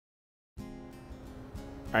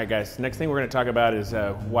All right, guys, next thing we're going to talk about is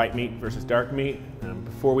white meat versus dark meat.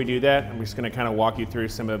 Before we do that, I'm just going to kind of walk you through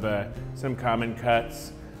some common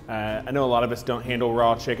cuts. I know a lot of us don't handle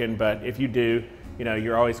raw chicken, but if you do,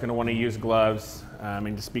 you're always going to want to use gloves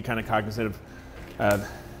and just be kind of cognizant of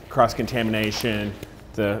cross-contamination,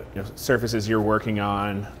 the surfaces you're working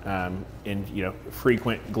on, and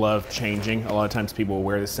frequent glove changing. A lot of times people will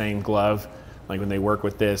wear the same glove, like when they work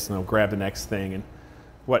with this, and they'll grab the next thing and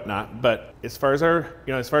whatnot. But as far as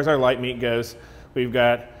our light meat goes, we've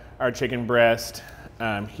got our chicken breast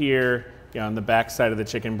here. On the back side of the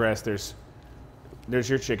chicken breast, there's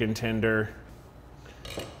your chicken tender,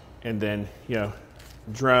 and then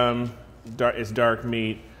drum is dark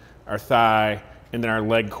meat, our thigh, and then our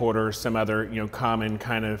leg quarter, some other common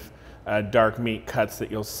kind of dark meat cuts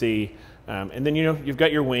that you'll see. And then you've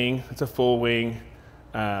got your wing. It's a full wing.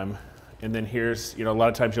 And then here's, a lot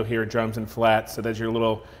of times you'll hear drums and flats, so that's your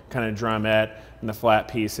little kind of drumette, and the flat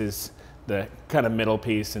piece is the kind of middle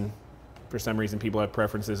piece, and for some reason people have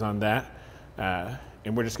preferences on that.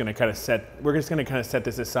 And we're just going to kind of set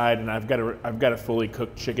this aside, and I've got a fully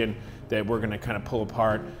cooked chicken that we're going to kind of pull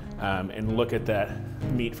apart and look at that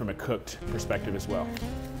meat from a cooked perspective as well.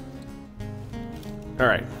 All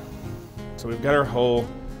right, so we've got our whole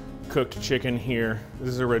cooked chicken here. This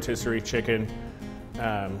is a rotisserie chicken.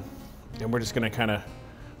 And we're just going to kind of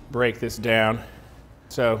break this down.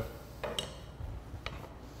 So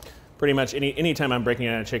pretty much anytime I'm breaking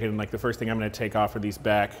down a chicken, like the first thing I'm going to take off are these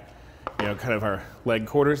back, kind of our leg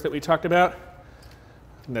quarters that we talked about.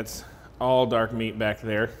 And that's all dark meat back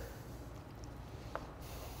there.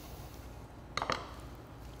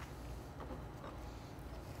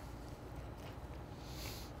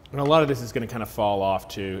 And a lot of this is going to kind of fall off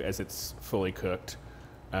too as it's fully cooked.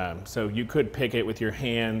 So you could pick it with your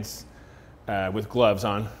hands with gloves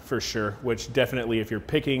on for sure, which definitely if you're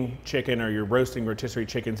picking chicken or you're roasting rotisserie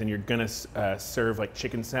chickens and you're gonna serve like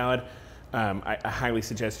chicken salad, I highly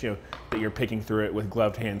suggest that you're picking through it with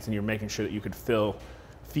gloved hands and you're making sure that you could feel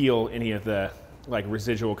any of the like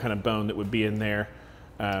residual kind of bone that would be in there.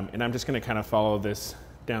 And I'm just gonna kind of follow this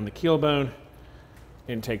down the keel bone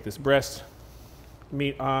and take this breast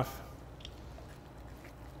meat off.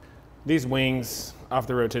 These wings off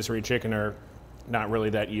the rotisserie chicken are not really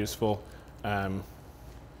that useful.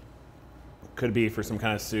 Could be for some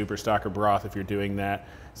kind of soup or stock or broth if you're doing that.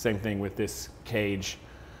 Same thing with this cage,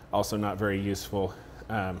 also not very useful.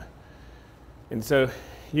 And so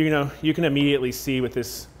you can immediately see with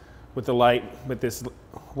this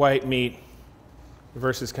white meat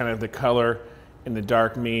versus kind of the color in the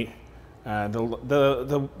dark meat.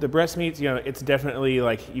 The breast meat, it's definitely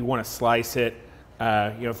like you want to slice it.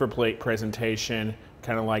 For plate presentation,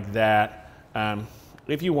 kind of like that.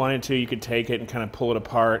 If you wanted to, you could take it and kind of pull it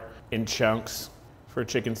apart in chunks for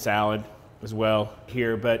chicken salad as well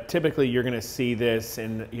here. But typically you're going to see this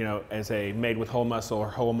in, as a made with whole muscle or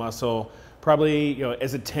whole muscle, probably,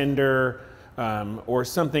 as a tender or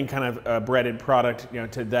something kind of a breaded product,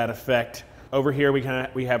 to that effect. Over here we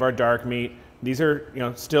have our dark meat. These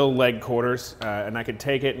are, still leg quarters, and I could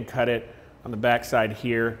take it and cut it on the back side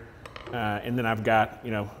here. And then I've got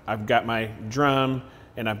my drum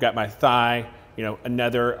and I've got my thigh.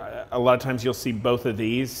 A lot of times you'll see both of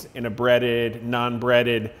these in a breaded,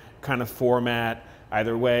 non-breaded kind of format.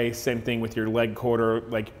 Either way, same thing with your leg quarter.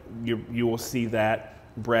 Like you will see that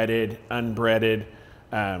breaded, unbreaded.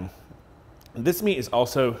 This meat is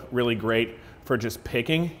also really great for just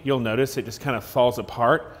picking. You'll notice it just kind of falls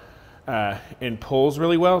apart and pulls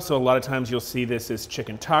really well. So a lot of times you'll see this as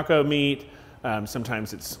chicken taco meat.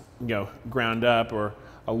 Sometimes it's ground up or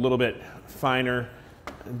a little bit finer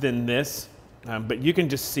than this, but you can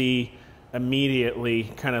just see immediately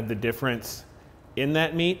kind of the difference in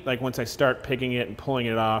that meat, like once I start picking it and pulling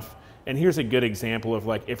it off. And here's a good example of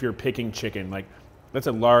like if you're picking chicken, like that's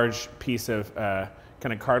a large piece of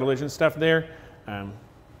kind of cartilage and stuff there, and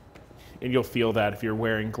you'll feel that if you're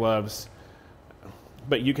wearing gloves,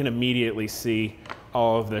 but you can immediately see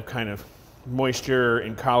all of the kind of moisture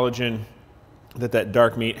and collagen that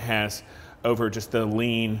dark meat has over just the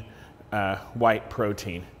lean white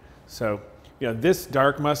protein. So this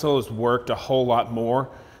dark muscle is worked a whole lot more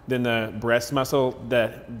than the breast muscle.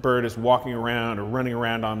 That bird is walking around or running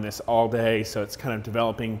around on this all day, so it's kind of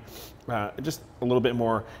developing just a little bit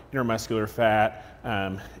more intermuscular fat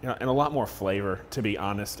and a lot more flavor, to be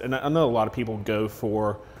honest. And I know a lot of people go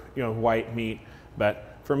for white meat, but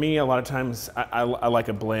for me, a lot of times I like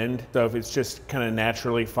a blend. So if it's just kind of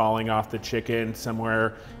naturally falling off the chicken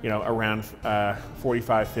somewhere, around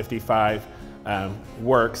 45, 55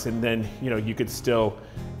 works, and then you could still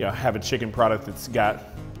have a chicken product that's got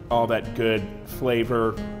all that good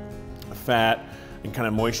flavor, fat, and kind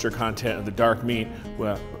of moisture content of the dark meat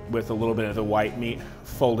with a little bit of the white meat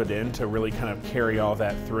folded in to really kind of carry all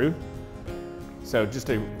that through. So just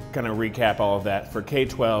to kind of recap all of that, for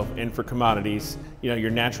K12 and for commodities,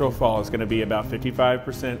 your natural fall is going to be about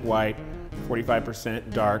 55% white,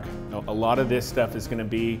 45% dark. A lot of this stuff is going to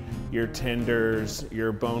be your tenders,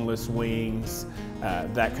 your boneless wings,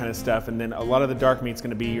 that kind of stuff. And then a lot of the dark meat is going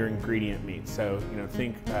to be your ingredient meat. So,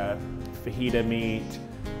 think fajita meat,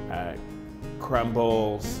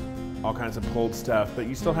 crumbles, all kinds of pulled stuff. But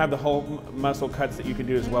you still have the whole muscle cuts that you can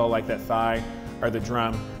do as well, like that thigh or the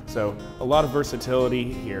drum. So a lot of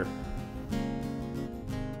versatility here.